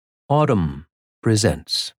Autumn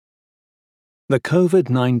presents The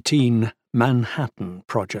COVID-19 Manhattan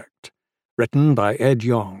Project, written by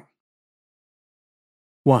Yong.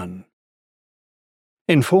 1.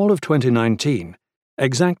 In fall of 2019,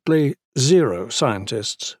 exactly 0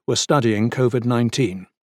 scientists were studying COVID-19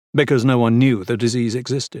 because no one knew the disease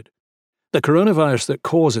existed. The coronavirus that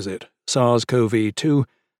causes it, SARS-CoV-2,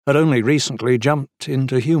 had only recently jumped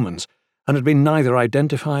into humans and had been neither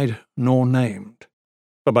identified nor named.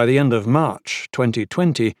 But by the end of March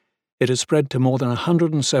 2020, it had spread to more than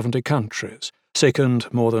 170 countries,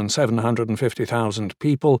 sickened more than 750,000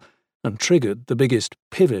 people, and triggered the biggest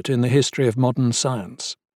pivot in the history of modern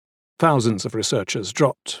science. Thousands of researchers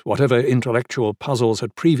dropped whatever intellectual puzzles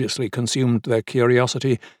had previously consumed their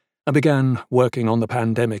curiosity and began working on the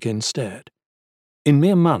pandemic instead. In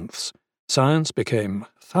mere months, science became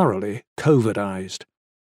thoroughly COVIDized.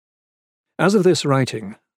 As of this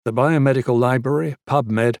writing, the biomedical library,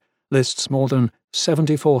 PubMed, lists more than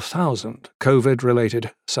 74,000 COVID-related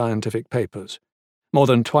scientific papers, more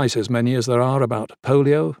than twice as many as there are about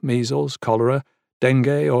polio, measles, cholera,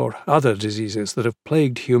 dengue, or other diseases that have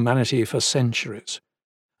plagued humanity for centuries.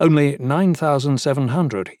 Only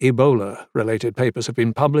 9,700 Ebola-related papers have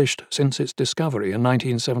been published since its discovery in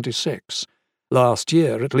 1976. Last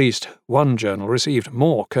year, at least one journal received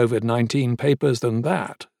more COVID-19 papers than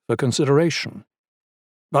that for consideration.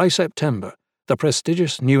 By September, the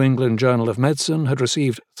prestigious New England Journal of Medicine had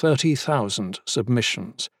received 30,000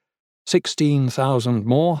 submissions, 16,000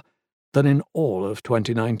 more than in all of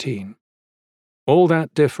 2019. All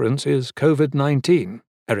that difference is COVID-19,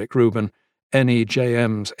 Eric Rubin,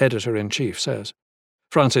 NEJM's editor-in-chief, says.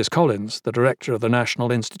 Francis Collins, the director of the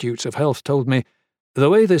National Institutes of Health, told me, "The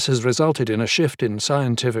way this has resulted in a shift in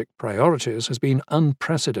scientific priorities has been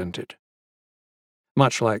unprecedented."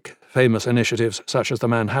 Much like famous initiatives such as the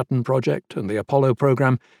Manhattan Project and the Apollo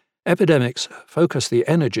program, epidemics focus the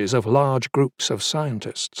energies of large groups of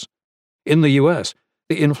scientists. In the US,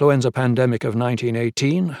 the influenza pandemic of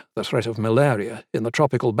 1918, the threat of malaria in the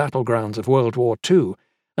tropical battlegrounds of World War II,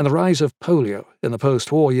 and the rise of polio in the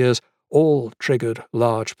post-war years all triggered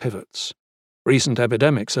large pivots. Recent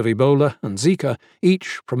epidemics of Ebola and Zika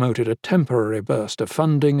each promoted a temporary burst of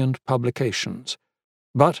funding and publications.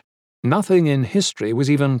 But nothing in history was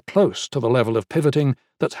even close to the level of pivoting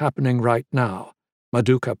that's happening right now,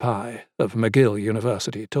 Maduka Pai of McGill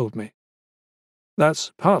University told me.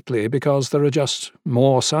 That's partly because there are just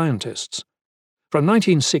more scientists. From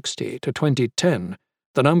 1960 to 2010,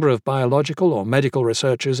 the number of biological or medical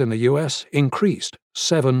researchers in the US increased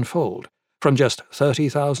 7-fold, from just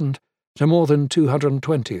 30,000 to more than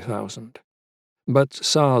 220,000. But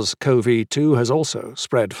SARS-CoV-2 has also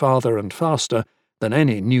spread farther and faster than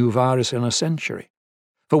any new virus in a century.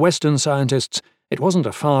 For Western scientists, it wasn't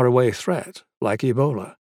a faraway threat like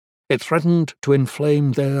Ebola. It threatened to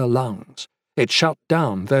inflame their lungs. It shut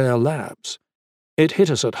down their labs. It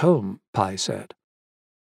hit us at home, Pai said.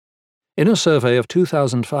 In a survey of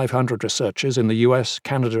 2,500 researchers in the US,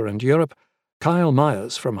 Canada, and Europe, Kyle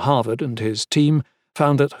Myers from Harvard and his team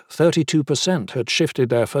found that 32% had shifted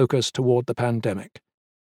their focus toward the pandemic.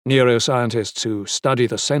 Neuroscientists who study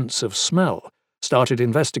the sense of smell started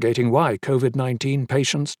investigating why COVID-19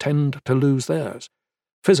 patients tend to lose theirs.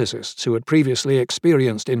 Physicists who had previously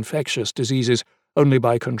experienced infectious diseases only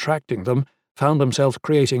by contracting them found themselves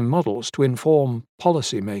creating models to inform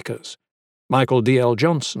policymakers. Michael D.L.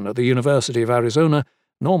 Johnson at the University of Arizona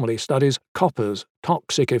normally studies copper's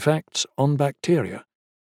toxic effects on bacteria.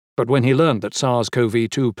 But when he learned that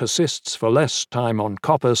SARS-CoV-2 persists for less time on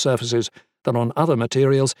copper surfaces than on other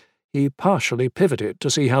materials, he partially pivoted to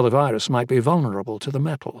see how the virus might be vulnerable to the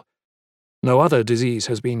metal. No other disease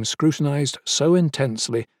has been scrutinized so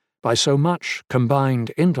intensely by so much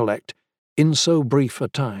combined intellect in so brief a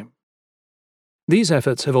time. These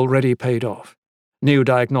efforts have already paid off. New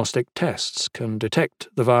diagnostic tests can detect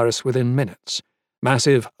the virus within minutes.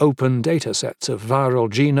 Massive open data sets of viral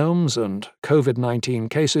genomes and COVID-19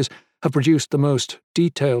 cases have produced the most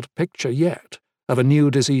detailed picture yet of a new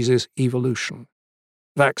disease's evolution.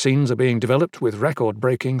 Vaccines are being developed with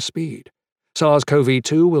record-breaking speed.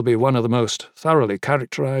 SARS-CoV-2 will be one of the most thoroughly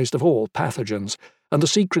characterized of all pathogens, and the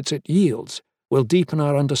secrets it yields will deepen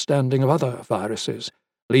our understanding of other viruses,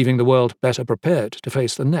 leaving the world better prepared to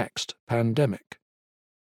face the next pandemic.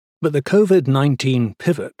 But the COVID-19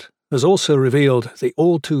 pivot has also revealed the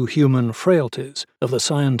all-too-human frailties of the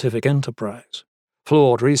scientific enterprise.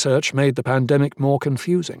 Flawed research made the pandemic more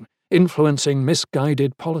confusing, influencing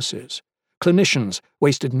misguided policies. Clinicians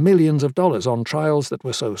wasted millions of dollars on trials that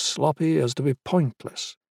were so sloppy as to be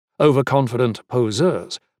pointless. Overconfident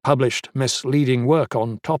poseurs published misleading work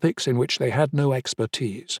on topics in which they had no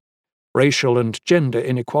expertise. Racial and gender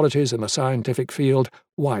inequalities in the scientific field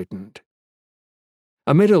widened.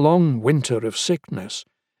 Amid a long winter of sickness,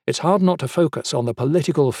 it's hard not to focus on the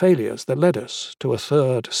political failures that led us to a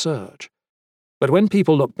third surge. But when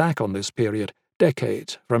people look back on this period,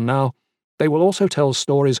 decades from now, they will also tell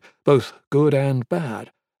stories, both good and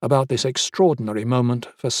bad, about this extraordinary moment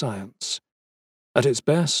for science. At its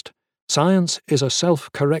best, science is a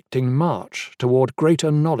self-correcting march toward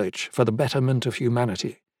greater knowledge for the betterment of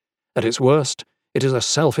humanity. At its worst, it is a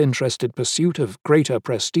self-interested pursuit of greater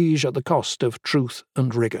prestige at the cost of truth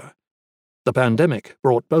and rigor. The pandemic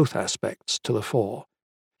brought both aspects to the fore.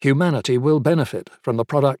 Humanity will benefit from the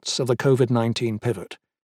products of the COVID-19 pivot.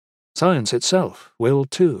 Science itself will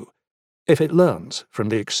too, if it learns from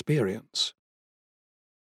the experience.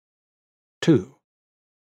 2.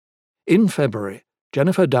 In February,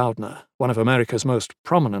 Jennifer Doudna, one of America's most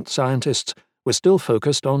prominent scientists, was still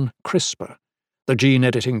focused on CRISPR, the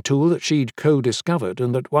gene-editing tool that she'd co-discovered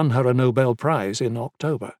and that won her a Nobel Prize in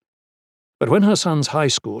October. But when her son's high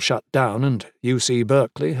school shut down and UC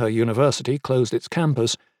Berkeley, her university, closed its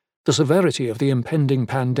campus, the severity of the impending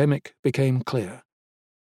pandemic became clear.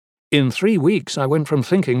 "In 3 weeks, I went from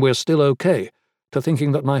thinking we're still okay to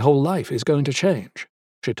thinking that my whole life is going to change,"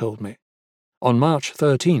 she told me. On March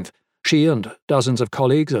 13th, she and dozens of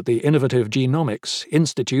colleagues at the Innovative Genomics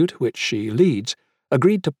Institute, which she leads,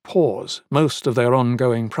 agreed to pause most of their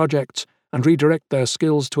ongoing projects and redirect their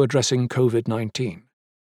skills to addressing COVID-19.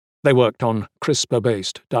 They worked on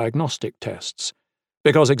CRISPR-based diagnostic tests.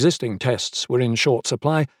 Because existing tests were in short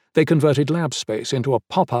supply, they converted lab space into a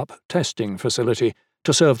pop-up testing facility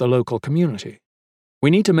to serve the local community.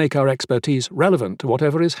 "We need to make our expertise relevant to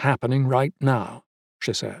whatever is happening right now,"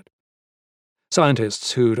 she said.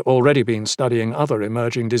 Scientists who'd already been studying other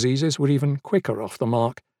emerging diseases were even quicker off the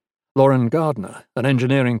mark. Lauren Gardner, an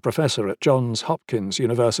engineering professor at Johns Hopkins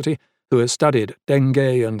University, who has studied dengue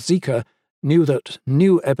and Zika, knew that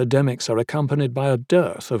new epidemics are accompanied by a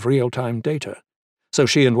dearth of real-time data. So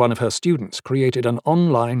she and one of her students created an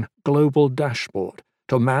online global dashboard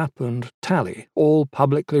to map and tally all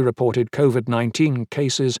publicly reported COVID-19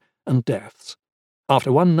 cases and deaths.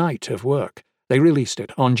 After one night of work, they released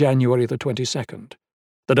it on January the 22nd.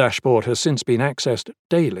 The dashboard has since been accessed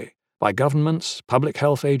daily by governments, public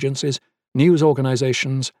health agencies, news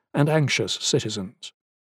organizations, and anxious citizens.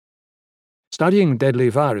 Studying deadly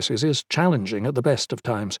viruses is challenging at the best of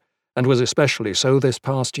times, and was especially so this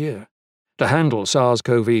past year. To handle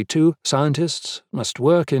SARS-CoV-2, scientists must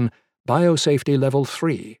work in Biosafety Level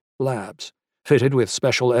 3 labs, fitted with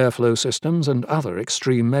special airflow systems and other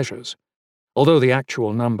extreme measures. Although the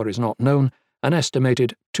actual number is not known, an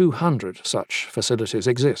estimated 200 such facilities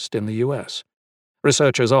exist in the US.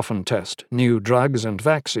 Researchers often test new drugs and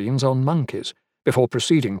vaccines on monkeys before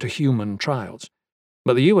proceeding to human trials.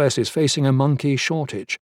 But the US is facing a monkey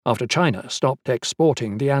shortage after China stopped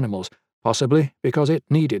exporting the animals, possibly because it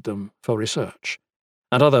needed them for research.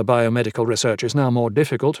 And other biomedical research is now more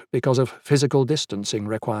difficult because of physical distancing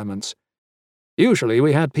requirements. Usually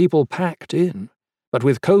we had people packed in, but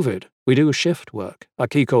with COVID we do shift work,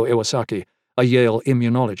 Akiko Iwasaki, a Yale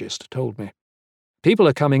immunologist, told me. People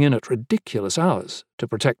are coming in at ridiculous hours to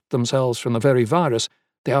protect themselves from the very virus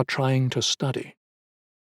they are trying to study.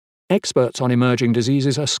 Experts on emerging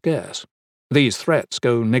diseases are scarce. These threats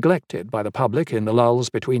go neglected by the public in the lulls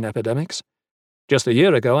between epidemics. Just a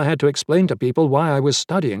year ago I had to explain to people why I was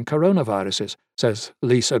studying coronaviruses, says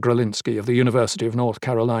Lisa Grolinsky of the University of North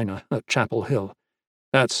Carolina at Chapel Hill.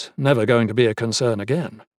 That's never going to be a concern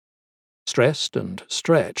again. Stressed and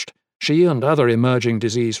stretched, she and other emerging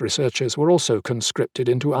disease researchers were also conscripted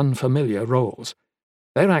into unfamiliar roles.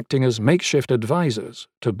 They're acting as makeshift advisors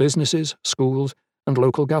to businesses, schools, and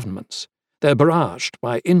local governments. They're barraged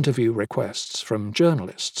by interview requests from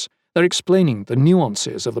journalists. They're explaining the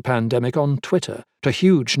nuances of the pandemic on Twitter to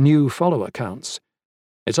huge new follower counts.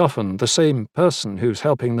 It's often the same person who's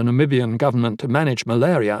helping the Namibian government to manage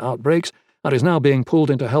malaria outbreaks and is now being pulled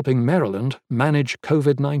into helping Maryland manage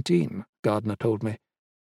COVID-19, Gardner told me.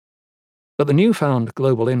 But the newfound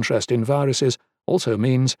global interest in viruses also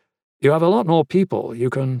means you have a lot more people you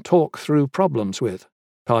can talk through problems with,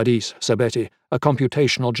 Pardis Sabeti, a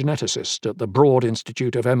computational geneticist at the Broad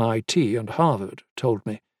Institute of MIT and Harvard, told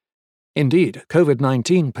me. Indeed,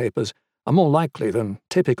 COVID-19 papers are more likely than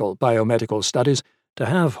typical biomedical studies to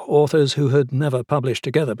have authors who had never published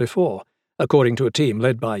together before, according to a team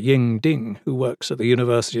led by Ying Ding, who works at the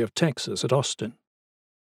University of Texas at Austin.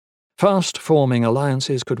 Fast-forming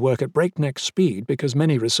alliances could work at breakneck speed because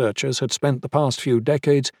many researchers had spent the past few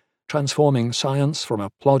decades transforming science from a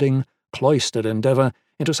plodding, cloistered endeavour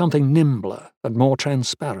into something nimbler and more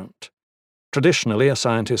transparent. Traditionally, a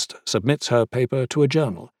scientist submits her paper to a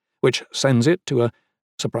journal, which sends it to a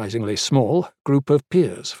surprisingly small group of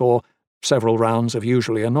peers for several rounds of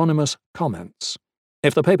usually anonymous comments.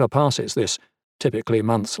 If the paper passes this, typically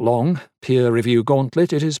months-long, peer review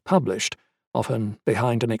gauntlet, it is published, often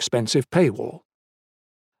behind an expensive paywall.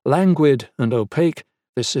 Languid and opaque,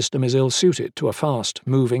 this system is ill-suited to a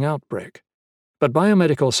fast-moving outbreak. But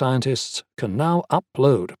biomedical scientists can now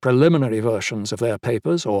upload preliminary versions of their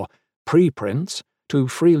papers, or preprints, to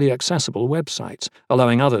freely accessible websites,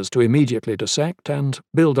 allowing others to immediately dissect and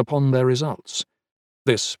build upon their results.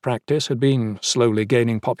 This practice had been slowly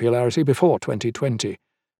gaining popularity before 2020,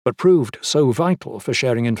 but proved so vital for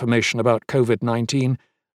sharing information about COVID-19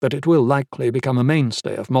 that it will likely become a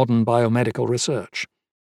mainstay of modern biomedical research.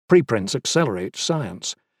 Preprints accelerate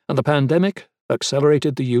science, and the pandemic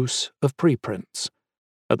accelerated the use of preprints.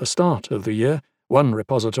 At the start of the year, one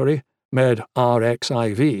repository,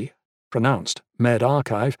 medRxiv, pronounced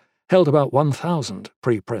medRxiv, held about 1,000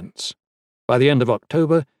 preprints. By the end of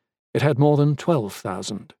October, it had more than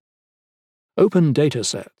 12,000. Open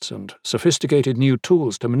datasets and sophisticated new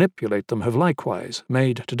tools to manipulate them have likewise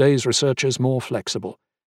made today's researchers more flexible.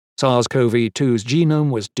 SARS-CoV-2's genome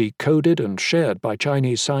was decoded and shared by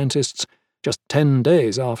Chinese scientists just 10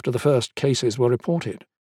 days after the first cases were reported.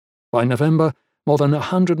 By November, more than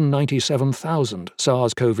 197,000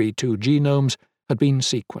 SARS-CoV-2 genomes had been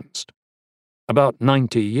sequenced. About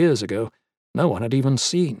 90 years ago, no one had even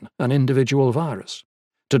seen an individual virus.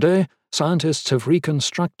 Today, scientists have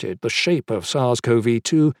reconstructed the shape of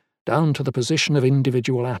SARS-CoV-2 down to the position of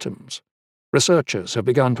individual atoms. Researchers have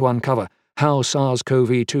begun to uncover how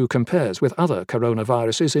SARS-CoV-2 compares with other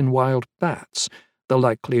coronaviruses in wild bats, the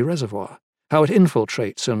likely reservoir, how it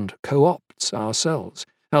infiltrates and co-opts our cells,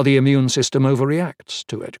 how the immune system overreacts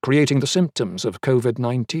to it, creating the symptoms of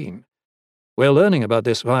COVID-19. We're learning about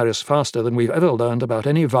this virus faster than we've ever learned about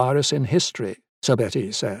any virus in history,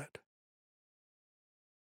 Sabeti said.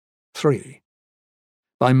 3.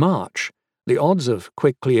 By March, the odds of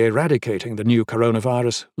quickly eradicating the new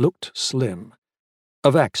coronavirus looked slim.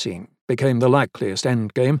 A vaccine became the likeliest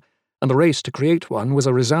endgame, and the race to create one was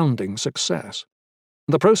a resounding success.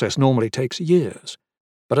 The process normally takes years,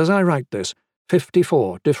 but as I write this,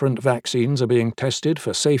 54 different vaccines are being tested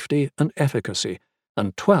for safety and efficacy,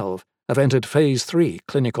 and 12 have entered Phase 3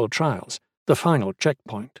 clinical trials, the final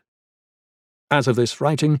checkpoint. As of this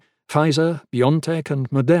writing, Pfizer, BioNTech, and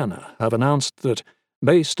Moderna have announced that,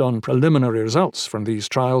 based on preliminary results from these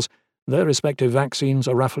trials, their respective vaccines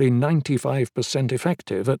are roughly 95%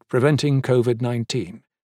 effective at preventing COVID-19.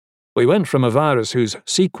 We went from a virus whose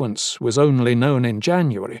sequence was only known in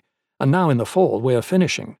January, and now in the fall we're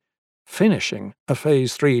finishing a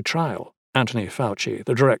Phase 3 trial, Anthony Fauci,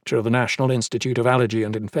 the director of the National Institute of Allergy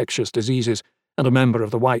and Infectious Diseases and a member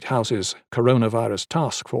of the White House's Coronavirus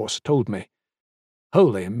Task Force, told me.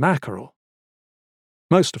 Holy mackerel!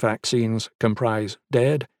 Most vaccines comprise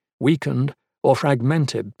dead, weakened, or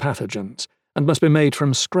fragmented pathogens, and must be made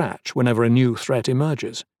from scratch whenever a new threat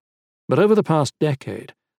emerges. But over the past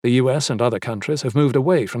decade, the US and other countries have moved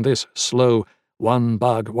away from this slow, one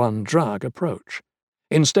bug, one drug approach.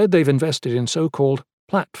 Instead, they've invested in so-called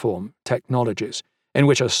platform technologies, in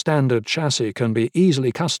which a standard chassis can be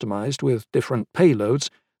easily customized with different payloads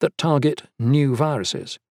that target new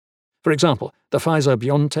viruses. For example, the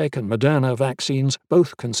Pfizer-BioNTech and Moderna vaccines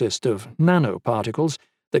both consist of nanoparticles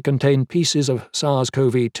that contain pieces of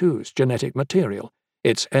SARS-CoV-2's genetic material,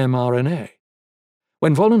 its mRNA.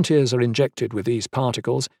 When volunteers are injected with these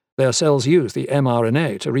particles, their cells use the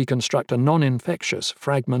mRNA to reconstruct a non-infectious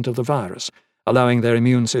fragment of the virus, allowing their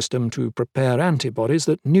immune system to prepare antibodies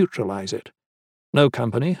that neutralize it. No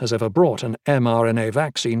company has ever brought an mRNA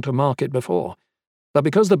vaccine to market before, but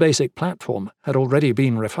because the basic platform had already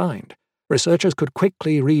been refined, researchers could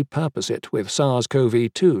quickly repurpose it with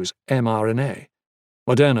SARS-CoV-2's mRNA.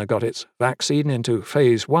 Moderna got its vaccine into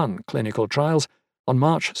Phase 1 clinical trials on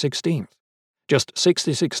March 16th, just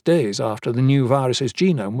 66 days after the new virus's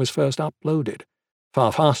genome was first uploaded,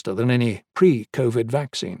 far faster than any pre-COVID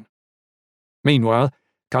vaccine. Meanwhile,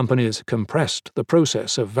 companies compressed the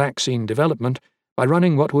process of vaccine development by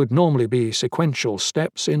running what would normally be sequential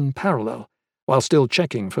steps in parallel, while still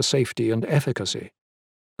checking for safety and efficacy.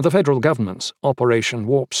 The federal government's Operation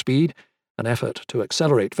Warp Speed, an effort to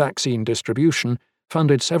accelerate vaccine distribution,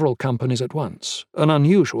 funded several companies at once, an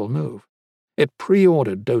unusual move. It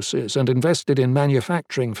pre-ordered doses and invested in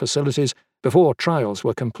manufacturing facilities before trials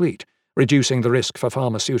were complete, reducing the risk for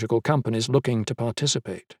pharmaceutical companies looking to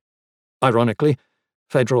participate. Ironically,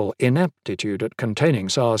 federal ineptitude at containing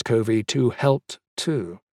SARS-CoV-2 helped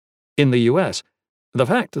too. In the US, The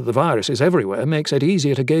fact that the virus is everywhere makes it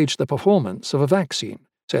easier to gauge the performance of a vaccine,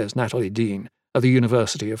 says Natalie Dean of the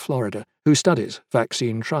University of Florida, who studies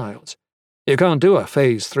vaccine trials. You can't do a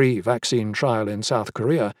Phase 3 vaccine trial in South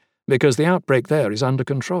Korea because the outbreak there is under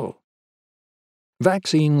control.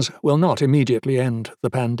 Vaccines will not immediately end the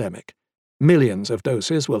pandemic. Millions of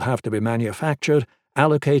doses will have to be manufactured,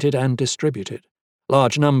 allocated, and distributed.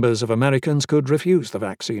 Large numbers of Americans could refuse the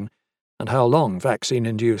vaccine, and how long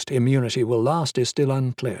vaccine-induced immunity will last is still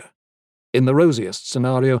unclear. In the rosiest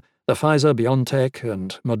scenario, the Pfizer-BioNTech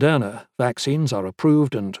and Moderna vaccines are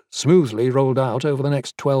approved and smoothly rolled out over the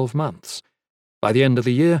next 12 months. By the end of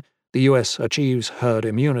the year, the US achieves herd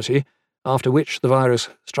immunity, after which the virus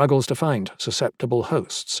struggles to find susceptible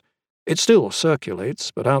hosts. It still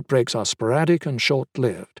circulates, but outbreaks are sporadic and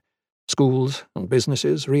short-lived. Schools and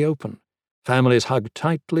businesses reopen. Families hug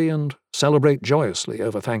tightly and celebrate joyously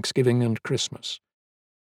over Thanksgiving and Christmas.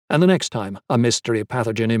 And the next time a mystery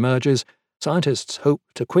pathogen emerges, scientists hope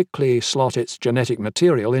to quickly slot its genetic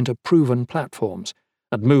material into proven platforms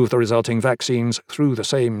and move the resulting vaccines through the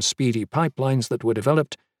same speedy pipelines that were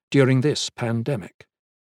developed during this pandemic.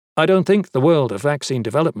 I don't think the world of vaccine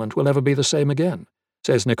development will ever be the same again,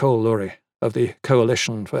 says Nicole Lurie of the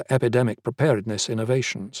Coalition for Epidemic Preparedness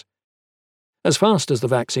Innovations. As fast as the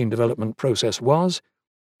vaccine development process was,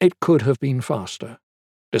 it could have been faster.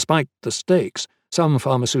 Despite the stakes, some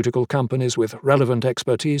pharmaceutical companies with relevant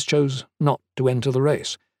expertise chose not to enter the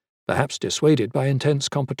race, perhaps dissuaded by intense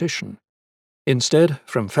competition. Instead,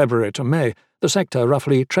 from February to May, the sector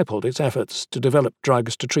roughly tripled its efforts to develop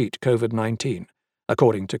drugs to treat COVID-19,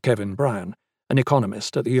 according to Kevin Bryan, an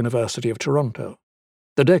economist at the University of Toronto.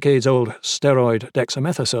 The decades-old steroid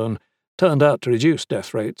dexamethasone turned out to reduce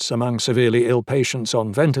death rates among severely ill patients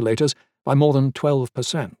on ventilators by more than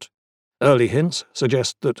 12%. Early hints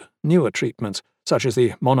suggest that newer treatments, such as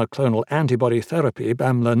the monoclonal antibody therapy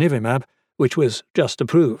bamlanivimab, which was just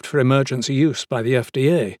approved for emergency use by the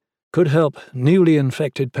FDA, could help newly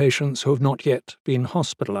infected patients who have not yet been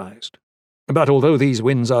hospitalized. But although these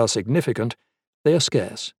wins are significant, they are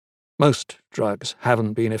scarce. Most drugs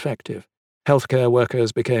haven't been effective. Healthcare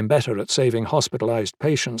workers became better at saving hospitalized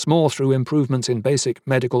patients more through improvements in basic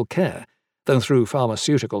medical care than through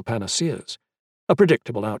pharmaceutical panaceas. A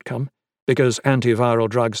predictable outcome, because antiviral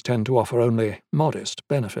drugs tend to offer only modest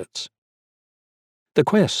benefits. The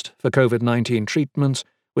quest for COVID-19 treatments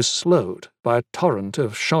was slowed by a torrent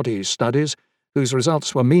of shoddy studies whose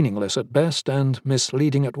results were meaningless at best and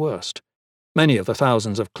misleading at worst. Many of the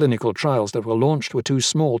thousands of clinical trials that were launched were too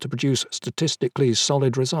small to produce statistically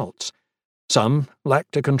solid results. Some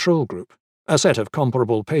lacked a control group, a set of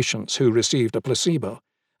comparable patients who received a placebo,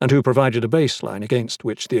 and who provided a baseline against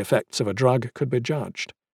which the effects of a drug could be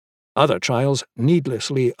judged. Other trials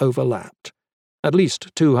needlessly overlapped. At least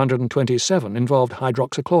 227 involved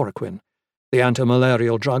hydroxychloroquine, the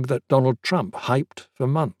antimalarial drug that Donald Trump hyped for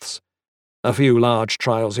months. A few large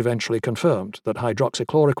trials eventually confirmed that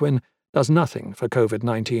hydroxychloroquine does nothing for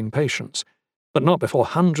COVID-19 patients, but not before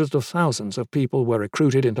hundreds of thousands of people were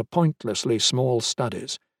recruited into pointlessly small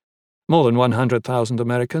studies. More than 100,000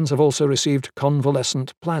 Americans have also received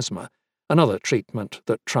convalescent plasma, another treatment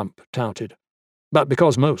that Trump touted. But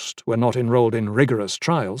because most were not enrolled in rigorous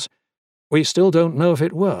trials, we still don't know if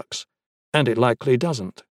it works, and it likely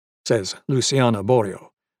doesn't, says Luciana Borio,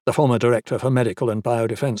 the former Director for Medical and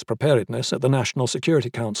Biodefense Preparedness at the National Security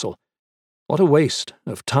Council. What a waste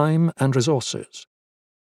of time and resources.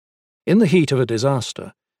 In the heat of a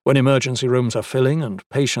disaster, when emergency rooms are filling and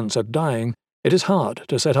patients are dying, it is hard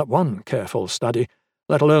to set up one careful study,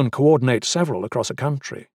 let alone coordinate several across a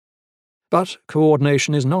country. But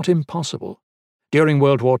coordination is not impossible. During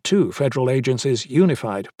World War II, federal agencies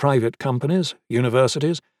unified private companies,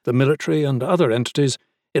 universities, the military, and other entities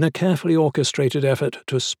in a carefully orchestrated effort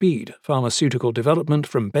to speed pharmaceutical development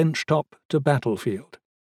from benchtop to battlefield.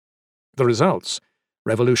 The results: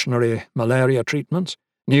 revolutionary malaria treatments,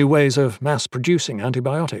 new ways of mass-producing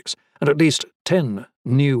antibiotics, and at least 10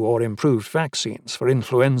 new or improved vaccines for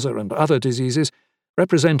influenza and other diseases,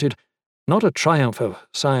 represented not a triumph of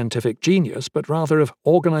scientific genius, but rather of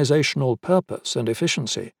organizational purpose and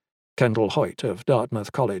efficiency, Kendall Hoyt of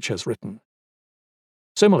Dartmouth College has written.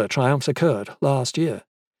 Similar triumphs occurred last year,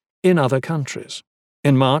 in other countries.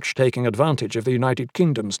 In March, taking advantage of the United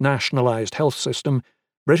Kingdom's nationalised health system,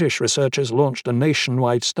 British researchers launched a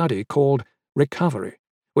nationwide study called Recovery,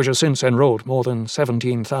 which has since enrolled more than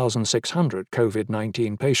 17,600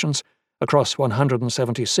 COVID-19 patients across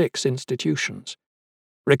 176 institutions.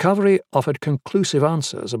 Recovery offered conclusive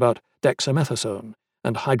answers about dexamethasone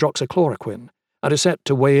and hydroxychloroquine and is set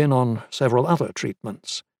to weigh in on several other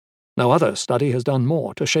treatments. No other study has done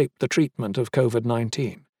more to shape the treatment of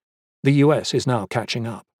COVID-19. The US is now catching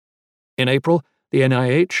up. In April, the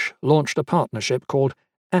NIH launched a partnership called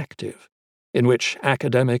ACTIVE, in which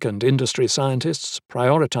academic and industry scientists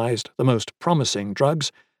prioritized the most promising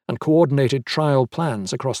drugs and coordinated trial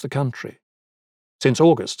plans across the country. Since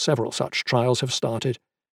August, several such trials have started.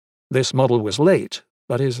 This model was late,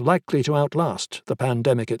 but is likely to outlast the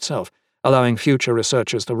pandemic itself, allowing future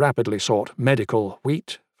researchers to rapidly sort medical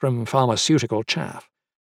wheat from pharmaceutical chaff.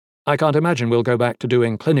 I can't imagine we'll go back to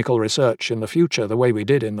doing clinical research in the future the way we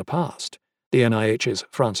did in the past, the NIH's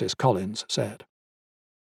Francis Collins said.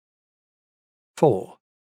 4.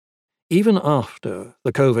 Even after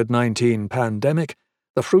the COVID-19 pandemic,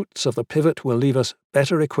 the fruits of the pivot will leave us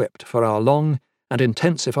better equipped for our long and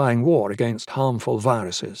intensifying war against harmful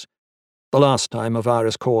viruses. The last time a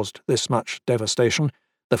virus caused this much devastation,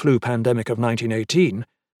 the flu pandemic of 1918,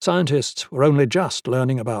 scientists were only just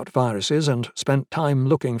learning about viruses and spent time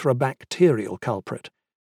looking for a bacterial culprit.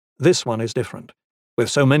 This one is different, with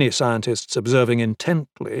so many scientists observing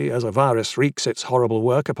intently as a virus wreaks its horrible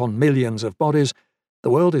work upon millions of bodies. The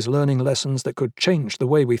world is learning lessons that could change the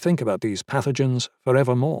way we think about these pathogens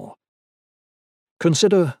forevermore.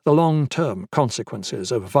 Consider the long-term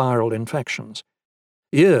consequences of viral infections.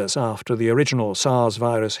 Years after the original SARS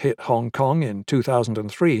virus hit Hong Kong in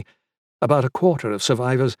 2003, about a quarter of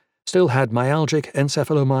survivors still had myalgic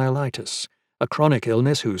encephalomyelitis, a chronic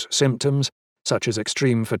illness whose symptoms, such as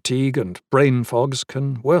extreme fatigue and brain fogs,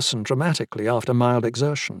 can worsen dramatically after mild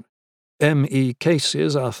exertion. ME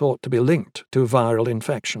cases are thought to be linked to viral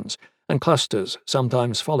infections, and clusters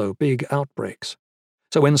sometimes follow big outbreaks.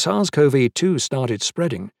 So when SARS-CoV-2 started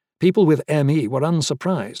spreading, people with ME were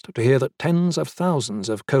unsurprised to hear that tens of thousands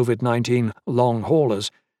of COVID-19 long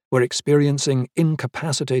haulers were experiencing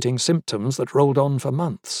incapacitating symptoms that rolled on for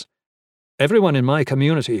months. Everyone in my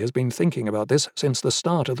community has been thinking about this since the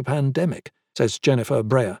start of the pandemic, says Jennifer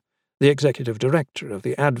Breyer, the executive director of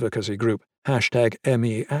the advocacy group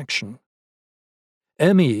 #MeAction.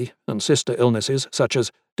 ME and sister illnesses such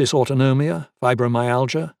as dysautonomia,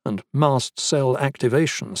 fibromyalgia, and mast cell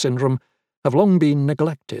activation syndrome have long been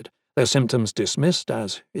neglected, their symptoms dismissed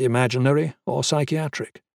as imaginary or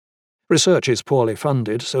psychiatric. Research is poorly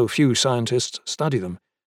funded, so few scientists study them.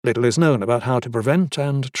 Little is known about how to prevent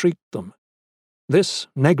and treat them. This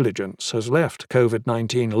negligence has left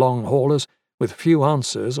COVID-19 long haulers with few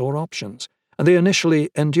answers or options, and they initially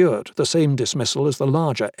endured the same dismissal as the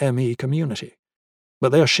larger ME community.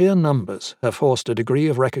 But their sheer numbers have forced a degree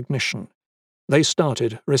of recognition. They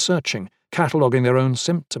started researching, cataloguing their own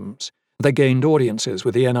symptoms. They gained audiences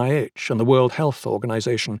with the NIH and the World Health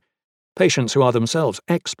Organization. Patients who are themselves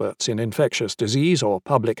experts in infectious disease or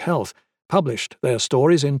public health published their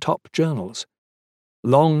stories in top journals.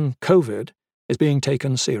 Long COVID is being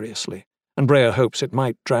taken seriously, and Breyer hopes it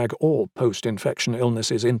might drag all post-infection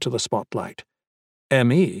illnesses into the spotlight.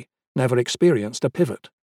 ME never experienced a pivot.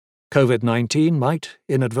 COVID-19 might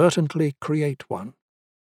inadvertently create one.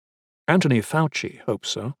 Anthony Fauci hopes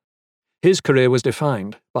so. His career was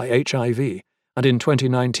defined by HIV, and in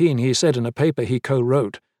 2019 he said in a paper he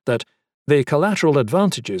co-wrote that the collateral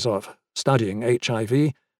advantages of studying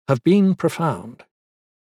HIV have been profound.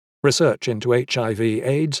 Research into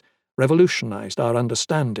HIV/AIDS revolutionized our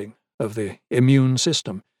understanding of the immune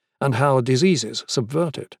system and how diseases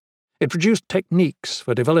subvert it. It produced techniques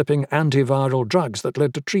for developing antiviral drugs that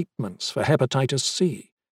led to treatments for hepatitis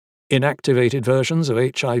C. Inactivated versions of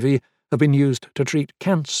HIV have been used to treat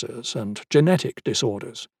cancers and genetic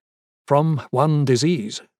disorders. From one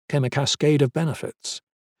disease came a cascade of benefits.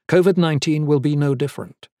 COVID-19 will be no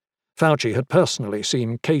different. Fauci had personally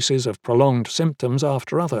seen cases of prolonged symptoms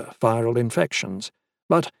after other viral infections,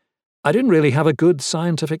 but I didn't really have a good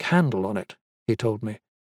scientific handle on it, he told me.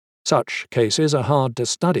 Such cases are hard to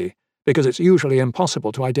study because it's usually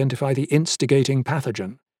impossible to identify the instigating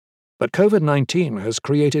pathogen. But COVID-19 has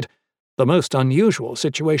created the most unusual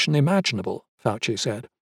situation imaginable, Fauci said.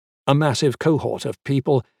 A massive cohort of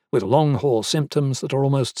people with long-haul symptoms that are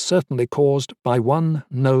almost certainly caused by one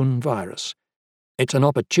known virus. It's an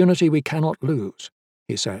opportunity we cannot lose,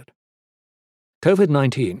 he said.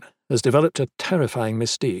 COVID-19 has developed a terrifying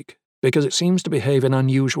mystique because it seems to behave in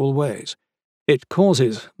unusual ways. It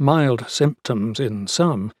causes mild symptoms in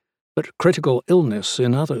some, but critical illness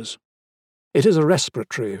in others. It is a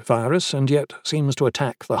respiratory virus and yet seems to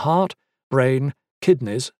attack the heart, brain,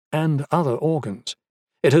 kidneys, and other organs.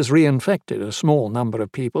 It has reinfected a small number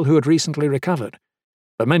of people who had recently recovered,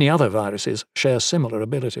 but many other viruses share similar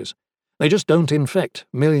abilities. They just don't infect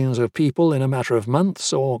millions of people in a matter of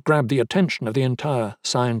months or grab the attention of the entire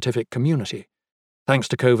scientific community. Thanks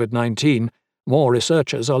to COVID-19, more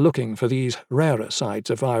researchers are looking for these rarer sides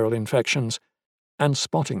of viral infections and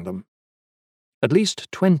spotting them. At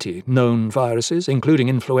least 20 known viruses, including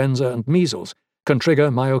influenza and measles, can trigger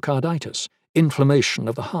myocarditis, inflammation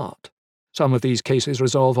of the heart. Some of these cases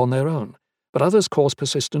resolve on their own, but others cause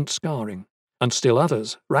persistent scarring, and still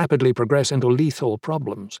others rapidly progress into lethal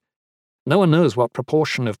problems. No one knows what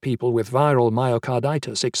proportion of people with viral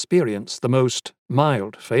myocarditis experience the most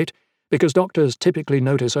mild fate, because doctors typically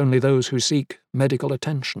notice only those who seek medical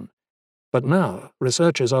attention. But now,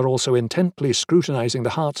 researchers are also intently scrutinizing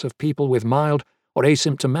the hearts of people with mild or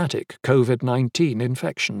asymptomatic COVID-19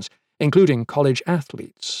 infections, including college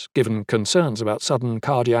athletes, given concerns about sudden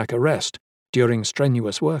cardiac arrest during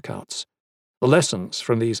strenuous workouts. The lessons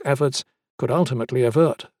from these efforts could ultimately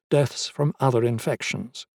avert deaths from other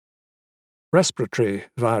infections. Respiratory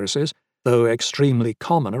viruses, though extremely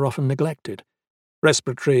common, are often neglected.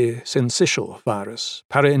 Respiratory syncytial virus,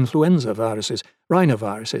 parainfluenza viruses,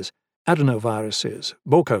 rhinoviruses, adenoviruses,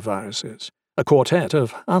 bocaviruses, a quartet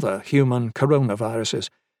of other human coronaviruses.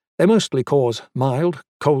 They mostly cause mild,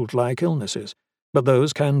 cold-like illnesses, but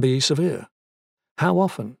those can be severe. How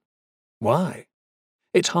often? Why?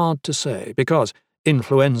 It's hard to say, because,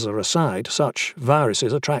 influenza aside, such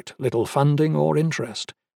viruses attract little funding or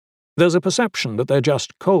interest. There's a perception that they're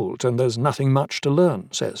just colds and there's nothing much to learn,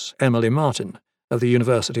 says Emily Martin of the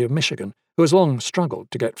University of Michigan, who has long struggled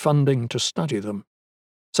to get funding to study them.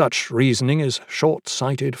 Such reasoning is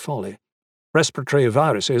short-sighted folly. Respiratory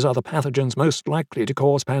viruses are the pathogens most likely to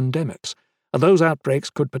cause pandemics, and those outbreaks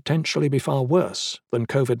could potentially be far worse than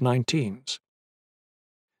COVID-19's.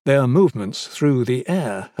 Their movements through the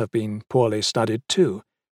air have been poorly studied too.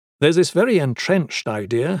 There's this very entrenched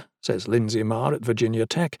idea, says Lindsay Marr at Virginia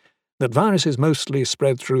Tech, that viruses mostly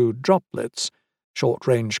spread through droplets,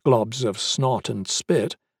 short-range globs of snot and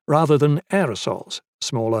spit, rather than aerosols,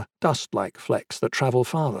 smaller dust-like flecks that travel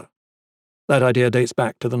farther. That idea dates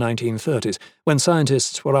back to the 1930s, when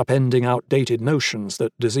scientists were upending outdated notions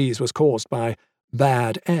that disease was caused by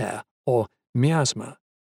bad air, or miasma.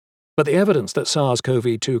 But the evidence that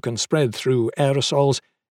SARS-CoV-2 can spread through aerosols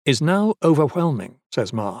is now overwhelming,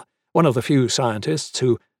 says Marr, one of the few scientists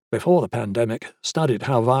who, before the pandemic, studied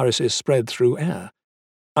how viruses spread through air.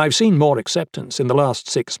 I've seen more acceptance in the last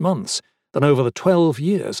 6 months than over the 12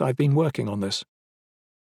 years I've been working on this.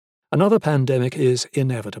 Another pandemic is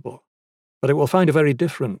inevitable, but it will find a very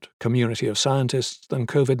different community of scientists than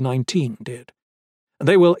COVID-19 did.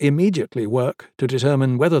 They will immediately work to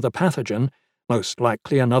determine whether the pathogen, most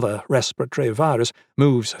likely another respiratory virus,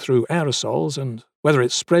 moves through aerosols and whether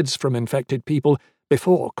it spreads from infected people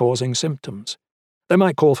before causing symptoms. They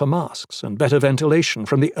might call for masks and better ventilation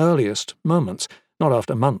from the earliest moments, not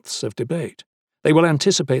after months of debate. They will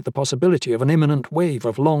anticipate the possibility of an imminent wave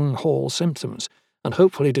of long-haul symptoms and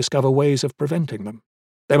hopefully discover ways of preventing them.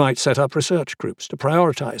 They might set up research groups to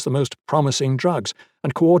prioritize the most promising drugs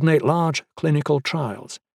and coordinate large clinical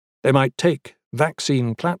trials. They might take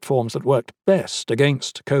vaccine platforms that worked best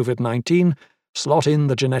against COVID-19, slot in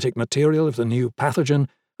the genetic material of the new pathogen,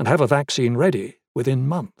 and have a vaccine ready within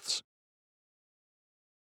months.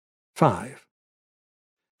 5.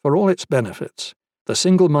 For all its benefits, the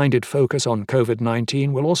single-minded focus on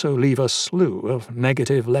COVID-19 will also leave a slew of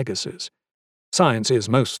negative legacies. Science is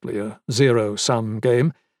mostly a zero-sum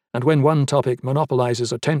game, and when one topic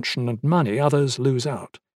monopolizes attention and money, others lose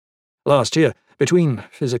out. Last year, between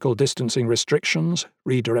physical distancing restrictions,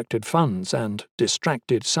 redirected funds, and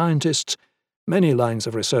distracted scientists, many lines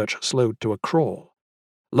of research slowed to a crawl.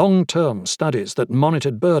 Long-term studies that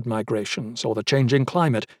monitored bird migrations or the changing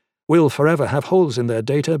climate will forever have holes in their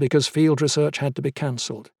data because field research had to be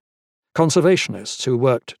cancelled. Conservationists who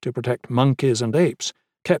worked to protect monkeys and apes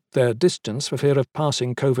kept their distance for fear of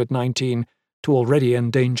passing COVID-19 to already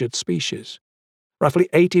endangered species. Roughly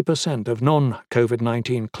 80% of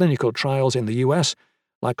non-COVID-19 clinical trials in the US,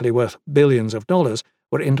 likely worth billions of dollars,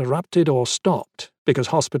 were interrupted or stopped because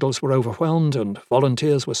hospitals were overwhelmed and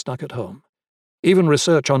volunteers were stuck at home. Even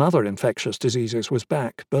research on other infectious diseases was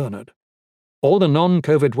backburnered. All the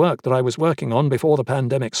non-COVID work that I was working on before the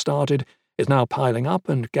pandemic started is now piling up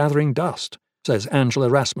and gathering dust, says Angela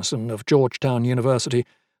Rasmussen of Georgetown University,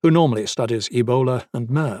 who normally studies Ebola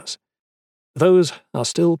and MERS. Those are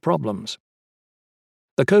still problems.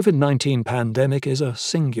 The COVID-19 pandemic is a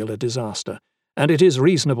singular disaster, and it is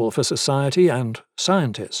reasonable for society and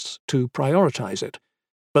scientists to prioritize it.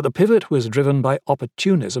 But the pivot was driven by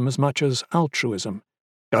opportunism as much as altruism.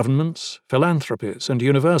 Governments, philanthropies, and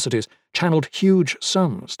universities channeled huge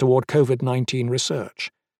sums toward COVID-19 research.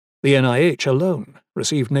 The NIH alone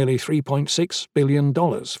received nearly $3.6 billion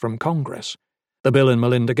from Congress. The Bill and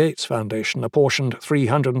Melinda Gates Foundation apportioned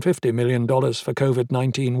 $350 million for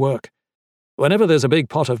COVID-19 work. Whenever there's a big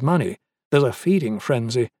pot of money, there's a feeding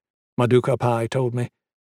frenzy, Maduka Pai told me.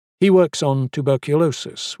 He works on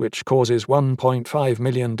tuberculosis, which causes 1.5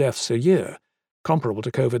 million deaths a year, comparable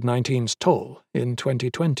to COVID-19's toll in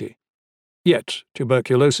 2020. Yet,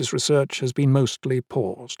 tuberculosis research has been mostly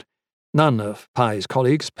paused. None of Pai's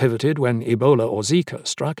colleagues pivoted when Ebola or Zika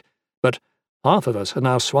struck, but half of us have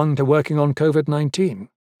now swung to working on COVID-19,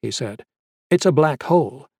 he said. It's a black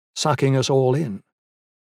hole, sucking us all in.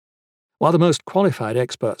 While the most qualified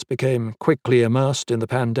experts became quickly immersed in the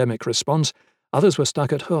pandemic response, others were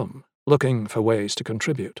stuck at home, looking for ways to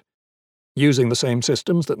contribute. Using the same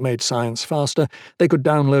systems that made science faster, they could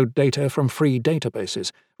download data from free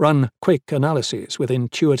databases, run quick analyses with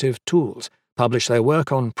intuitive tools, publish their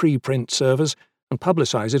work on preprint servers, and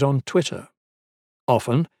publicize it on Twitter.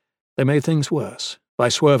 Often, they made things worse by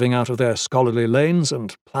swerving out of their scholarly lanes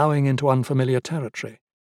and ploughing into unfamiliar territory.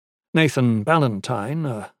 Nathan Ballantyne,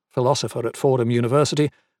 a philosopher at Fordham University,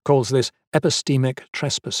 calls this epistemic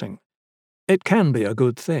trespassing. It can be a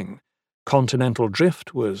good thing. Continental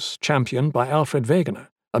drift was championed by Alfred Wegener,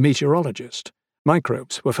 a meteorologist.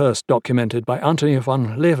 Microbes were first documented by Antony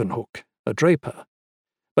van Leeuwenhoek, a draper.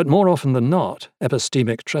 But more often than not,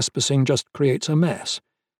 epistemic trespassing just creates a mess,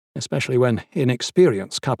 especially when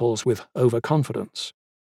inexperience couples with overconfidence.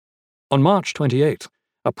 On March 28th,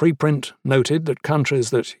 a preprint noted that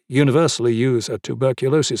countries that universally use a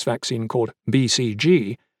tuberculosis vaccine called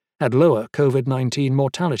BCG had lower COVID-19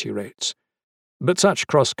 mortality rates. But such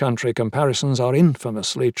cross-country comparisons are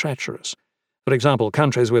infamously treacherous. For example,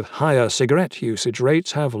 countries with higher cigarette usage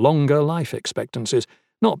rates have longer life expectancies,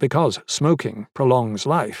 not because smoking prolongs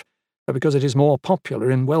life, but because it is more popular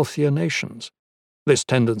in wealthier nations. This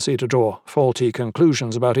tendency to draw faulty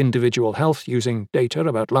conclusions about individual health using data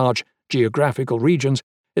about large geographical regions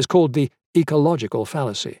is called the ecological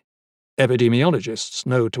fallacy. Epidemiologists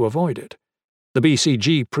know to avoid it. The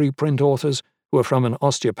BCG preprint authors, who are from an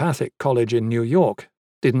osteopathic college in New York,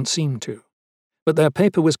 didn't seem to. But their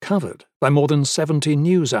paper was covered by more than 70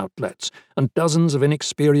 news outlets, and dozens of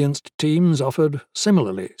inexperienced teams offered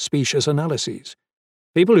similarly specious analyses.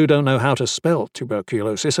 People who don't know how to spell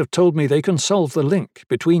tuberculosis have told me they can solve the link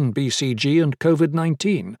between BCG and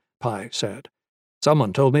COVID-19, Pai said.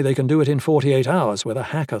 Someone told me they can do it in 48 hours with a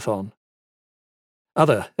hackathon.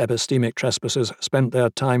 Other epistemic trespassers spent their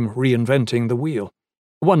time reinventing the wheel.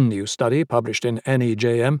 One new study, published in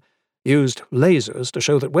NEJM, used lasers to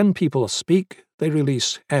show that when people speak, they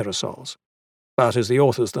release aerosols. But as the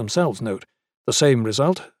authors themselves note, the same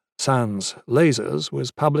result, sans lasers,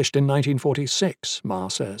 was published in 1946, Ma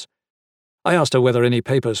says. I asked her whether any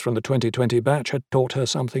papers from the 2020 batch had taught her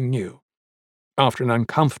something new. After an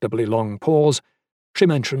uncomfortably long pause, she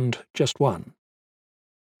mentioned just one.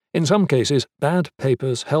 In some cases, bad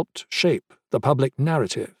papers helped shape the public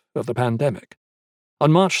narrative of the pandemic.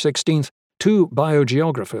 On March 16th, 2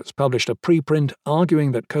 biogeographers published a preprint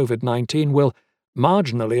arguing that COVID-19 will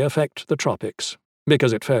marginally affect the tropics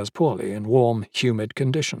because it fares poorly in warm, humid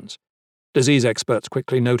conditions. Disease experts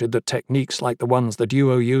quickly noted that techniques like the ones the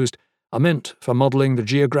duo used are meant for modelling the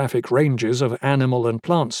geographic ranges of animal and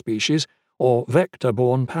plant species or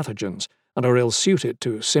vector-borne pathogens, and are ill-suited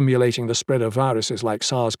to simulating the spread of viruses like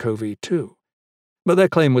SARS-CoV-2. But their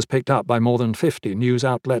claim was picked up by more than 50 news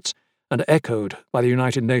outlets and echoed by the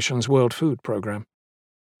United Nations World Food Programme.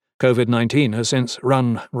 COVID-19 has since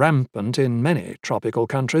run rampant in many tropical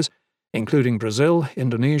countries, including Brazil,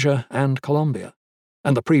 Indonesia, and Colombia,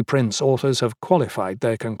 and the preprint's authors have qualified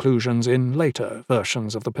their conclusions in later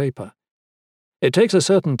versions of the paper. It takes a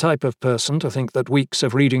certain type of person to think that weeks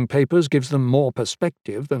of reading papers gives them more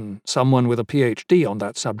perspective than someone with a PhD on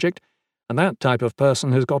that subject, and that type of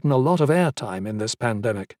person has gotten a lot of airtime in this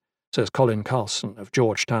pandemic, says Colin Carlson of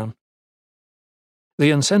Georgetown. The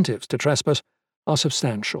incentives to trespass are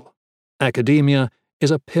substantial. Academia is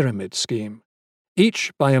a pyramid scheme.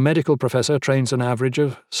 Each biomedical professor trains an average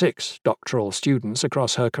of 6 doctoral students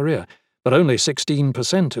across her career, but only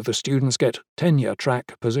 16% of the students get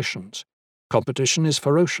tenure-track positions. Competition is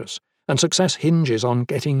ferocious, and success hinges on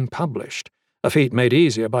getting published, a feat made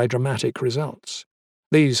easier by dramatic results.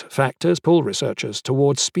 These factors pull researchers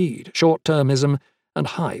towards speed, short-termism, and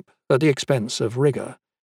hype at the expense of rigor,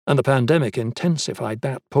 and the pandemic intensified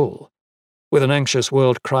that pull. With an anxious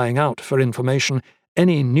world crying out for information,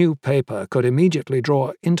 any new paper could immediately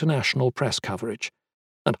draw international press coverage,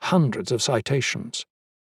 and hundreds of citations.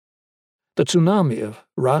 The tsunami of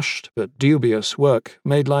rushed but dubious work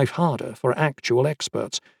made life harder for actual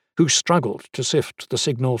experts who struggled to sift the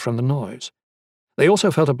signal from the noise. They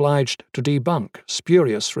also felt obliged to debunk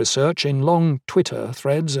spurious research in long Twitter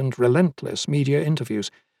threads and relentless media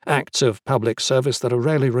interviews, acts of public service that are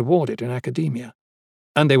rarely rewarded in academia.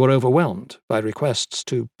 And they were overwhelmed by requests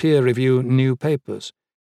to peer-review new papers.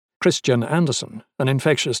 Christian Anderson, an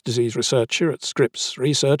infectious disease researcher at Scripps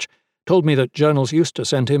Research, told me that journals used to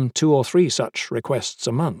send him 2 or 3 such requests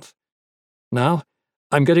a month. Now,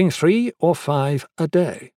 I'm getting 3 or 5 a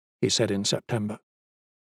day, he said in September.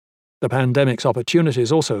 The pandemic's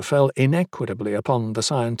opportunities also fell inequitably upon the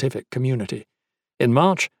scientific community. In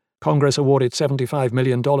March, Congress awarded $75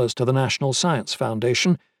 million to the National Science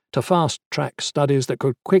Foundation to fast-track studies that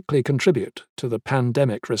could quickly contribute to the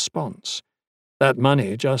pandemic response. That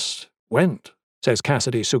money just went, says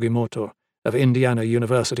Cassidy Sugimoto of Indiana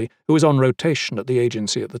University, who was on rotation at the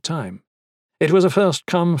agency at the time. It was a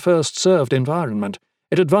first-come, first-served environment.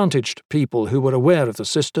 It advantaged people who were aware of the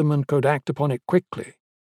system and could act upon it quickly.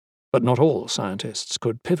 But not all scientists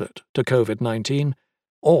could pivot to COVID-19,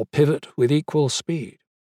 or pivot with equal speed.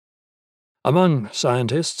 Among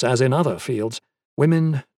scientists, as in other fields,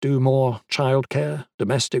 women do more childcare,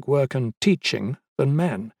 domestic work, and teaching than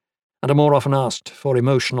men, and are more often asked for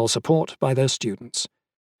emotional support by their students.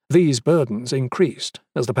 These burdens increased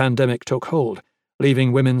as the pandemic took hold,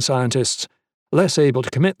 leaving women scientists less able to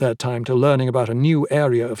commit their time to learning about a new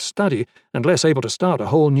area of study and less able to start a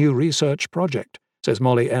whole new research project, says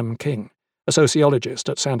Molly M. King, a sociologist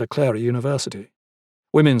at Santa Clara University.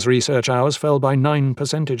 Women's research hours fell by 9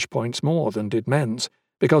 percentage points more than did men's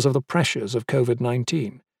because of the pressures of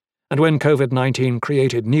COVID-19. And when COVID-19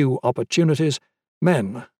 created new opportunities,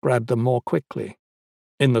 men grabbed them more quickly.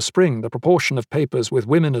 In the spring, the proportion of papers with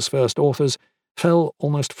women as first authors fell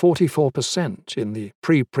almost 44% in the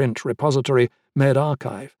preprint repository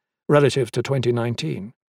medRxiv relative to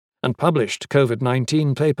 2019, and published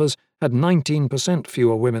COVID-19 papers had 19%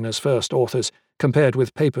 fewer women as first authors compared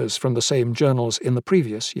with papers from the same journals in the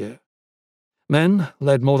previous year. Men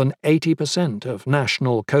led more than 80% of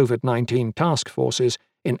national COVID-19 task forces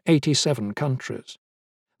in 87 countries.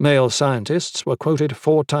 Male scientists were quoted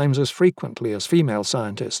 4 times as frequently as female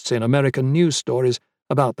scientists in American news stories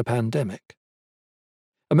about the pandemic.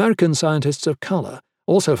 American scientists of color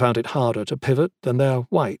also found it harder to pivot than their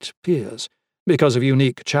white peers because of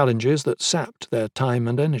unique challenges that sapped their time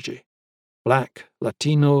and energy. Black,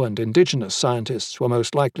 Latino, and indigenous scientists were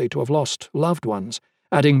most likely to have lost loved ones,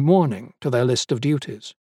 adding mourning to their list of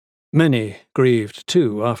duties. Many grieved,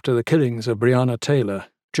 too, after the killings of Breonna Taylor,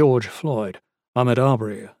 George Floyd, Ahmaud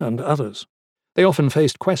Arbery, and others. They often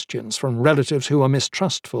faced questions from relatives who were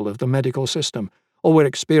mistrustful of the medical system or were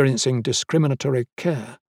experiencing discriminatory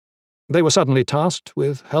care. They were suddenly tasked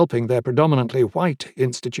with helping their predominantly white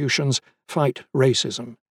institutions fight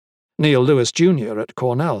racism. Neil Lewis Jr. at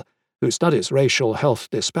Cornell, who studies racial health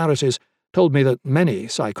disparities, told me that many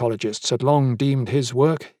psychologists had long deemed his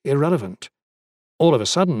work irrelevant. All of a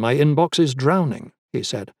sudden, my inbox is drowning, he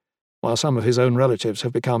said, while some of his own relatives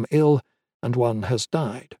have become ill and one has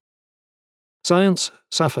died. Science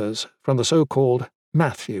suffers from the so-called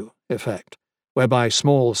Matthew effect, whereby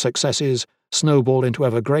small successes snowball into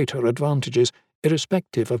ever greater advantages,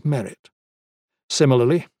 irrespective of merit.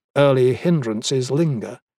 Similarly, early hindrances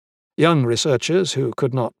linger. Young researchers who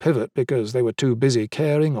could not pivot because they were too busy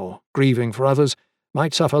caring or grieving for others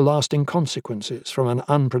might suffer lasting consequences from an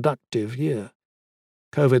unproductive year.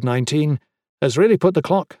 COVID-19 has really put the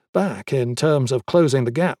clock back in terms of closing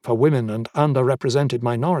the gap for women and underrepresented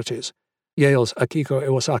minorities, Yale's Akiko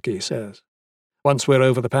Iwasaki says. Once we're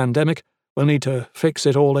over the pandemic, we'll need to fix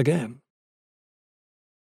it all again.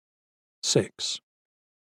 6.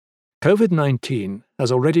 COVID-19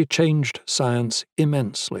 has already changed science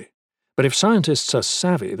immensely. But if scientists are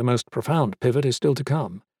savvy, the most profound pivot is still to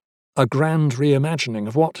come. A grand reimagining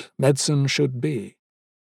of what medicine should be.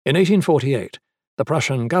 In 1848, the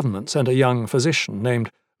Prussian government sent a young physician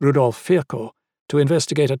named Rudolf Virchow to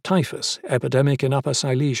investigate a typhus epidemic in Upper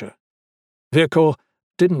Silesia. Virchow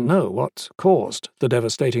didn't know what caused the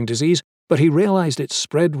devastating disease, but he realized its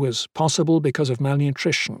spread was possible because of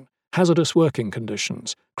malnutrition, hazardous working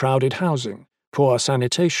conditions, crowded housing, poor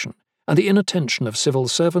sanitation, and the inattention of civil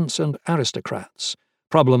servants and aristocrats,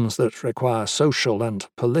 problems that require social and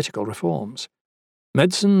political reforms.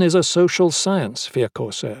 Medicine is a social science,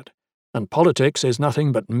 Virchow said, and politics is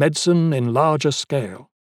nothing but medicine in larger scale.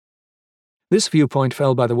 This viewpoint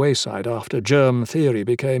fell by the wayside after germ theory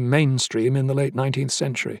became mainstream in the late 19th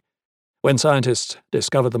century. When scientists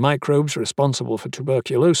discovered the microbes responsible for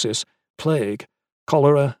tuberculosis, plague,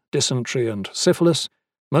 cholera, dysentery, and syphilis,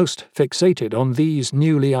 most fixated on these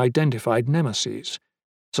newly identified nemesis.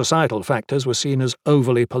 Societal factors were seen as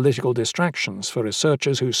overly political distractions for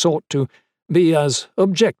researchers who sought to be as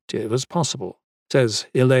objective as possible, says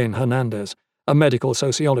Elaine Hernandez, a medical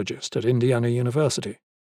sociologist at Indiana University.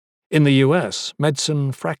 In the US,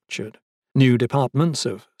 medicine fractured. New departments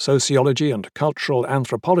of sociology and cultural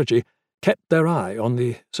anthropology kept their eye on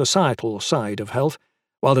the societal side of health,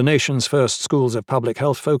 while the nation's first schools of public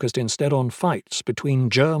health focused instead on fights between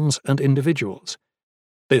germs and individuals.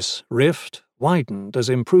 This rift widened as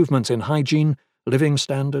improvements in hygiene, living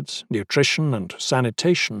standards, nutrition, and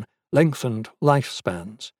sanitation lengthened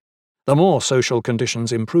lifespans. The more social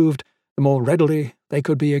conditions improved, the more readily they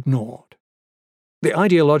could be ignored. The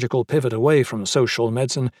ideological pivot away from social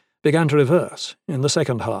medicine began to reverse in the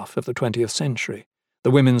second half of the 20th century.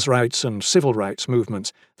 The women's rights and civil rights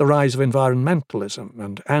movements, the rise of environmentalism,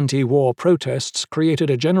 and anti-war protests created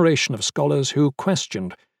a generation of scholars who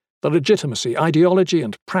questioned the legitimacy, ideology,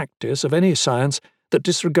 and practice of any science that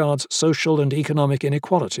disregards social and economic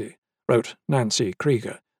inequality, wrote Nancy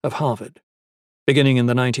Krieger of Harvard. Beginning in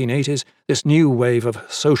the 1980s, this new wave of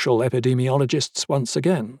social epidemiologists once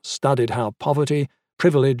again studied how poverty,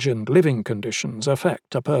 privilege, and living conditions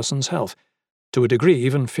affect a person's health, to a degree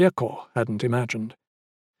even Virchow hadn't imagined.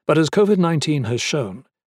 But as COVID-19 has shown,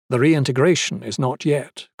 the reintegration is not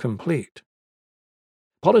yet complete.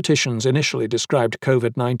 Politicians initially described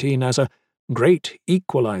COVID-19 as a great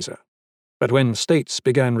equalizer, but when states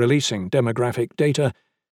began releasing demographic data,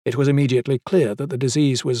 it was immediately clear that the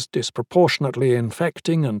disease was disproportionately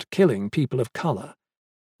infecting and killing people of color.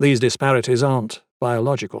 These disparities aren't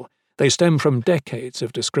biological. They stem from decades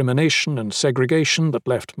of discrimination and segregation that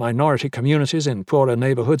left minority communities in poorer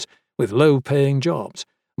neighborhoods with low-paying jobs,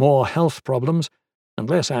 more health problems, and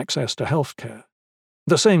less access to health care.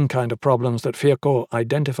 The same kind of problems that Virchow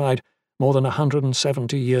identified more than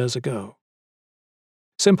 170 years ago.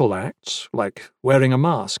 Simple acts, like wearing a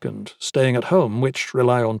mask and staying at home, which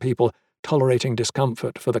rely on people tolerating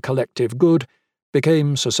discomfort for the collective good,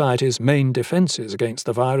 became society's main defenses against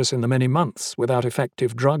the virus in the many months without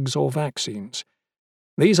effective drugs or vaccines.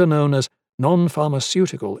 These are known as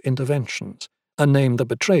non-pharmaceutical interventions, a name that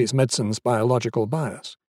betrays medicine's biological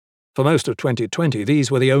bias. For most of 2020,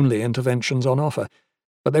 these were the only interventions on offer,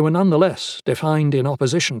 but they were nonetheless defined in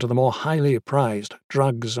opposition to the more highly prized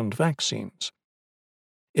drugs and vaccines.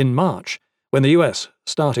 In March, when the US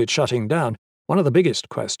started shutting down, one of the biggest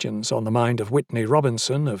questions on the mind of Whitney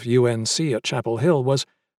Robinson of UNC at Chapel Hill was,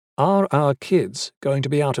 are our kids going to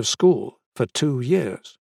be out of school for 2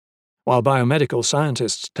 years? While biomedical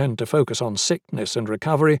scientists tend to focus on sickness and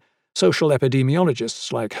recovery, social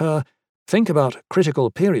epidemiologists like her think about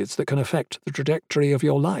critical periods that can affect the trajectory of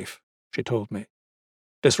your life, she told me.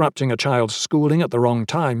 Disrupting a child's schooling at the wrong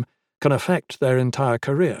time can affect their entire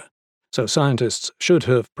career, so scientists should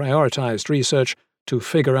have prioritized research to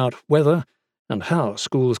figure out whether and how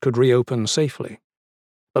schools could reopen safely.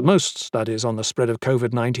 But most studies on the spread of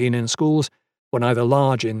COVID-19 in schools were neither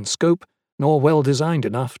large in scope nor well-designed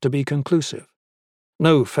enough to be conclusive.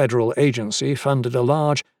 No federal agency funded a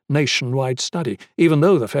large, nationwide study, even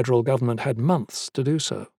though the federal government had months to do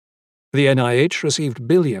so. The NIH received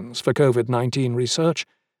billions for COVID-19 research,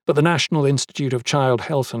 but the National Institute of Child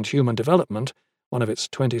Health and Human Development, one of its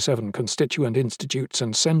 27 constituent institutes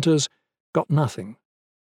and centers, got nothing.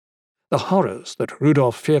 The horrors that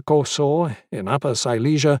Rudolf Virchow saw in Upper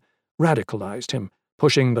Silesia radicalized him,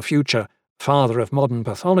 pushing the future father of modern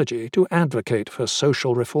pathology to advocate for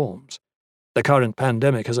social reforms. The current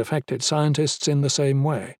pandemic has affected scientists in the same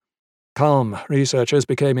way. Calm researchers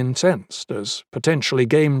became incensed as potentially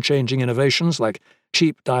game-changing innovations like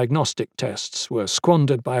cheap diagnostic tests were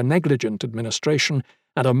squandered by a negligent administration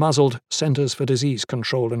and a muzzled Centers for Disease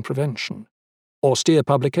Control and Prevention. Austere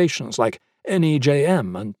publications like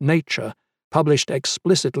NEJM and Nature published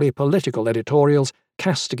explicitly political editorials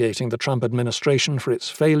castigating the Trump administration for its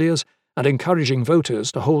failures and encouraging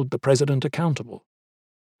voters to hold the president accountable.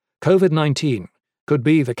 COVID-19 could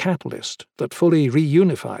be the catalyst that fully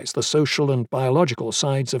reunifies the social and biological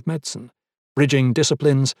sides of medicine, bridging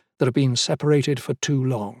disciplines that have been separated for too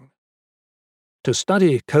long. To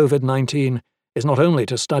study COVID-19 is not only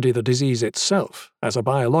to study the disease itself as a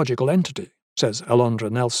biological entity, says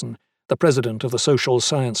Alondra Nelson, the president of the Social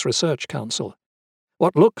Science Research Council.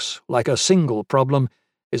 What looks like a single problem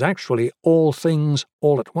is actually all things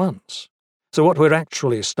all at once. So what we're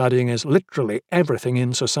actually studying is literally everything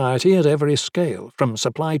in society at every scale, from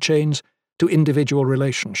supply chains to individual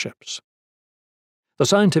relationships. The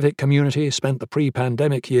scientific community spent the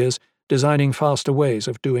pre-pandemic years designing faster ways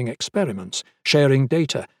of doing experiments, sharing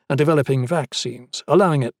data, and developing vaccines,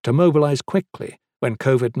 allowing it to mobilize quickly when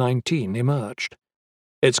COVID-19 emerged.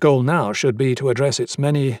 Its goal now should be to address its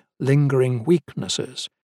many lingering weaknesses.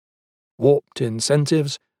 Warped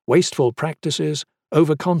incentives, wasteful practices,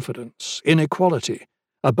 overconfidence, inequality,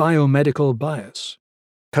 a biomedical bias.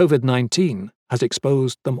 COVID-19 has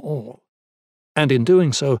exposed them all. And in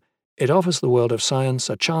doing so, it offers the world of science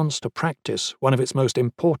a chance to practice one of its most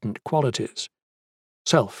important qualities: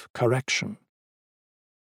 self-correction.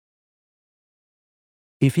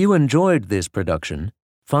 If you enjoyed this production,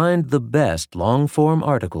 find the best long-form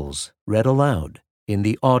articles read aloud in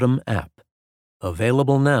the Autumn app,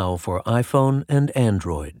 available now for iPhone and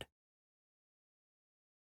Android.